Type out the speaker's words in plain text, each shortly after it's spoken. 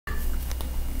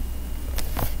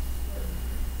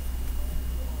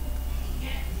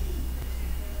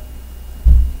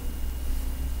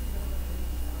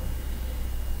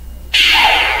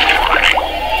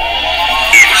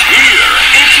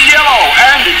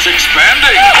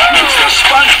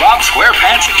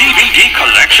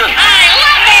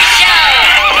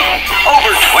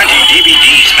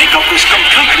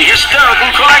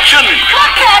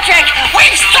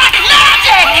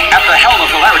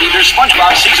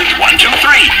Seasons 1, 2,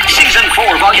 3, Season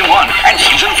 4, Volume 1, and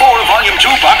Season 4, Volume 2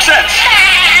 box sets.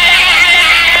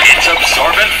 It's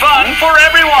absorbent fun for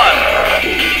everyone.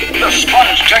 The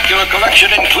Sponge-tacular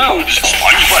collection includes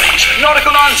Sponge Buddies,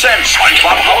 Nautical Nonsense,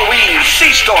 SpongeBob Halloween,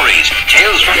 Sea Stories,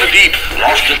 Tales from the Deep,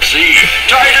 Lost at Sea,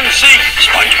 Hide and Seek,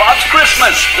 SpongeBob's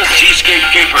Christmas, The Seascape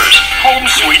Capers, Home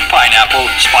Sweet Pineapple,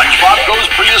 SpongeBob Goes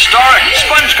Prehistoric,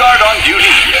 Sponge Guard on Duty,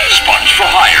 Sponge for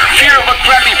Hire, Fear of a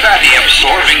Krabby Patty,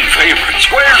 Absorbing Favorite,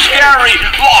 Squares Gary,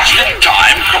 Lost in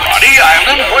Time, Karate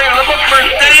Island, Whale of a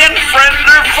Birthday, and Friend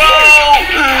or Foe.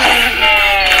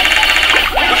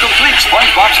 The complete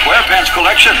SpongeBob SquarePants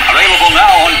collection, available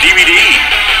now on DVD.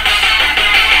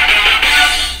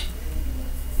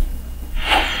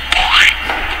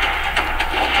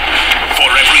 For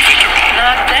every victory,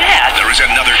 Not bad. there is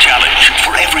another challenge.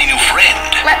 For every new friend,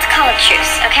 Let's call a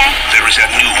truce, okay? there is a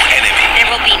new enemy. There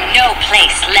will be no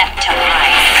place left to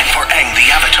hide. And for Aang the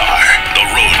Avatar, the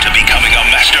road to becoming a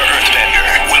master earthbender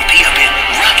will be a bit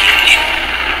rocky.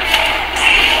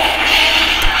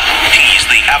 He's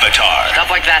the Avatar. Stuff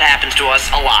like that happens to us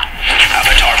a lot.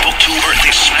 Avatar Book 2 Earth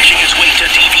is smashing its way to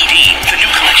DVD. The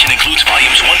new collection includes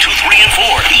volumes 1, 2, 3, and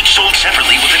 4, each sold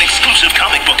separately with an exclusive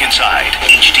comic book inside.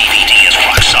 Each DVD is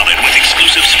rock solid with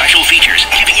exclusive special features,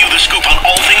 giving you the scoop on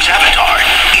all things Avatar,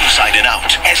 inside and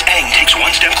out, as Aang takes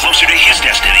one step closer to his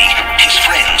destiny, his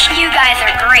friends, You guys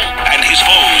are great. and his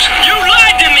foes. You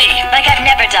lied to me! Like I've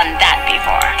never done that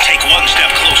before. Take one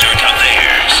step closer to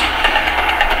theirs.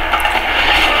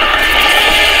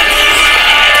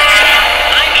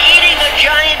 I'm eating a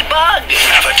giant bug!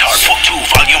 Avatar Book 2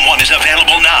 Volume 1 is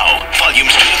available now.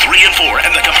 Volumes 2, 3, and 4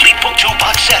 and the complete Book 2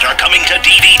 box set are coming to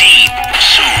DVD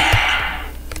soon.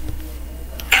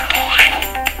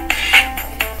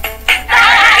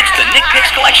 It's the Nick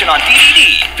Picks collection on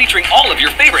DVD, featuring all of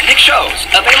your favorite Nick shows.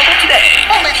 Available today.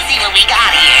 Well, let's see what we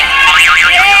got here.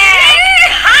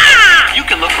 You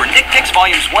can look for Nick Picks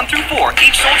volumes 1 through 4,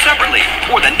 each sold separately,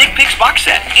 or the Nick Picks box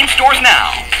set in stores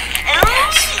now. Oh,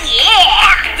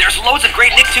 yeah. There's loads of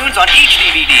great Nicktoons on each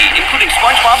DVD, including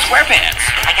SpongeBob SquarePants,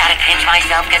 I gotta pinch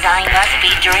myself because I must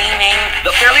be dreaming.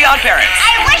 The Fairly Odd Parents,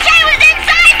 I wish I was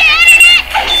inside the internet.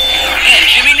 and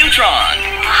Jimmy Neutron.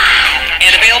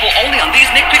 And available only on these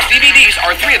Nick Picks DVDs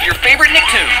are 3 of your favorite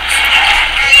Nicktoons.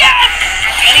 Yes!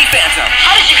 Penny Phantom,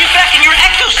 How did you get back in your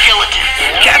exoskeleton?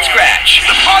 Cat Scratch,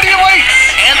 The party awaits!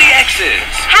 and the X's.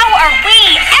 How are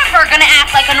we ever gonna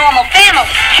act like a normal family?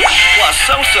 Plus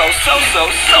so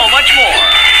much more.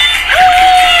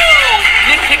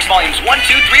 Nick Picks volumes 1,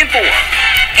 2, 3, and 4.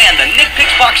 And the Nick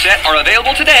Picks box set are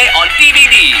available today on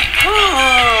DVD.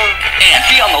 And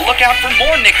be on the lookout for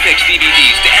more Nick Picks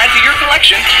DVDs to add to your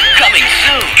collection coming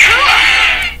soon.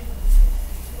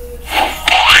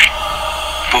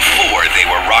 Before they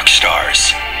were rock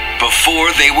stars,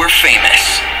 before they were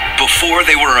famous, before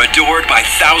they were adored by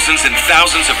thousands and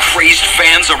thousands of crazed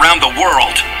fans around the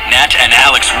world, Nat and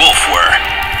Alex Wolf were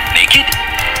naked,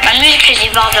 My music has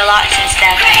evolved a lot since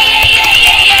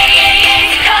then.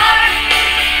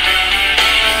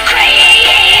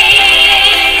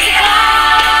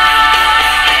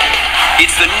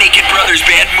 It's the Naked Brothers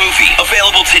Band movie,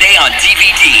 available today on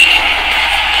DVD.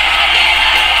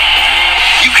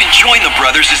 You can join the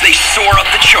brothers as they soar up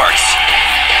the charts,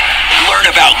 learn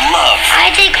about love,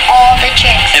 I dig all the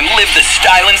chicks. and live the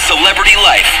stylin' celebrity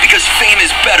life, because fame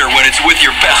is better when it's with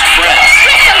your best friends.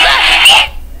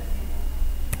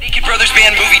 Naked Brothers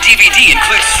Band movie DVD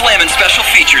includes slammin' special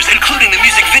features, including the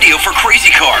music video for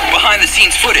Crazy Car,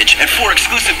 behind-the-scenes footage, and 4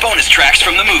 exclusive bonus tracks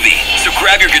from the movie. So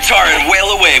grab your guitar and wail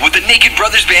away with the Naked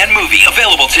Brothers Band movie,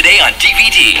 available today on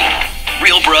DVD.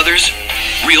 Real brothers,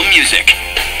 real music.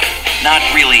 Not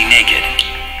really naked.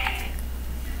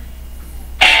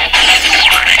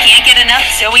 Can't get enough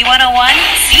Zoe 101?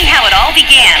 See how it all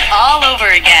began all over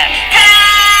again.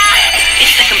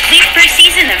 It's the complete first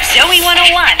season of Zoe 101,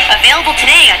 available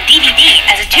today on DVD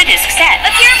as a 2-disc set.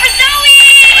 Let's hear it for Zoe!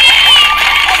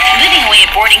 Living away at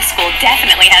boarding school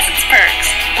definitely has its perks,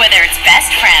 whether it's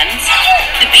best friends,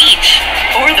 the beach,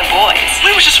 or the boys. We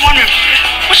were just wondering,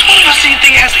 which one of us do you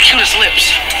think has the cutest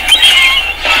lips?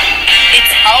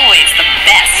 It's always the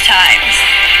best times.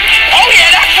 Oh yeah,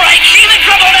 that's right. She's in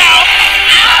trouble now.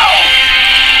 Ow!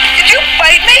 Did you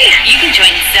bite me? You can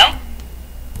join Zoe.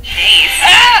 Chase.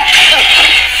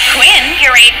 Quinn.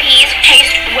 Pureed peas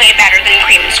taste way better than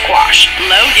cream and squash.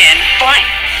 Logan. Fine.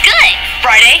 Good.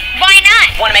 Friday. Why not?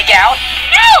 Want to make out?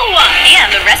 No! And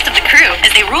the rest of the crew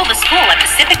as they rule the school at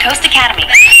Pacific Coast Academy.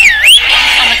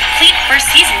 On the complete first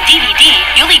season DVD,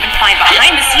 you'll even find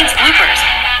behind-the-scenes bloopers,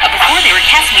 a before they were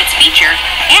castmates feature,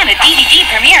 and a DVD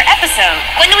premiere episode.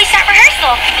 When do we start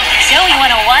rehearsal? Zoe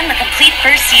 101, the complete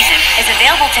first season, is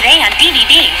available today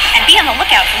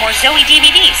Zoe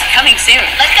DVDs coming soon.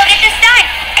 Let's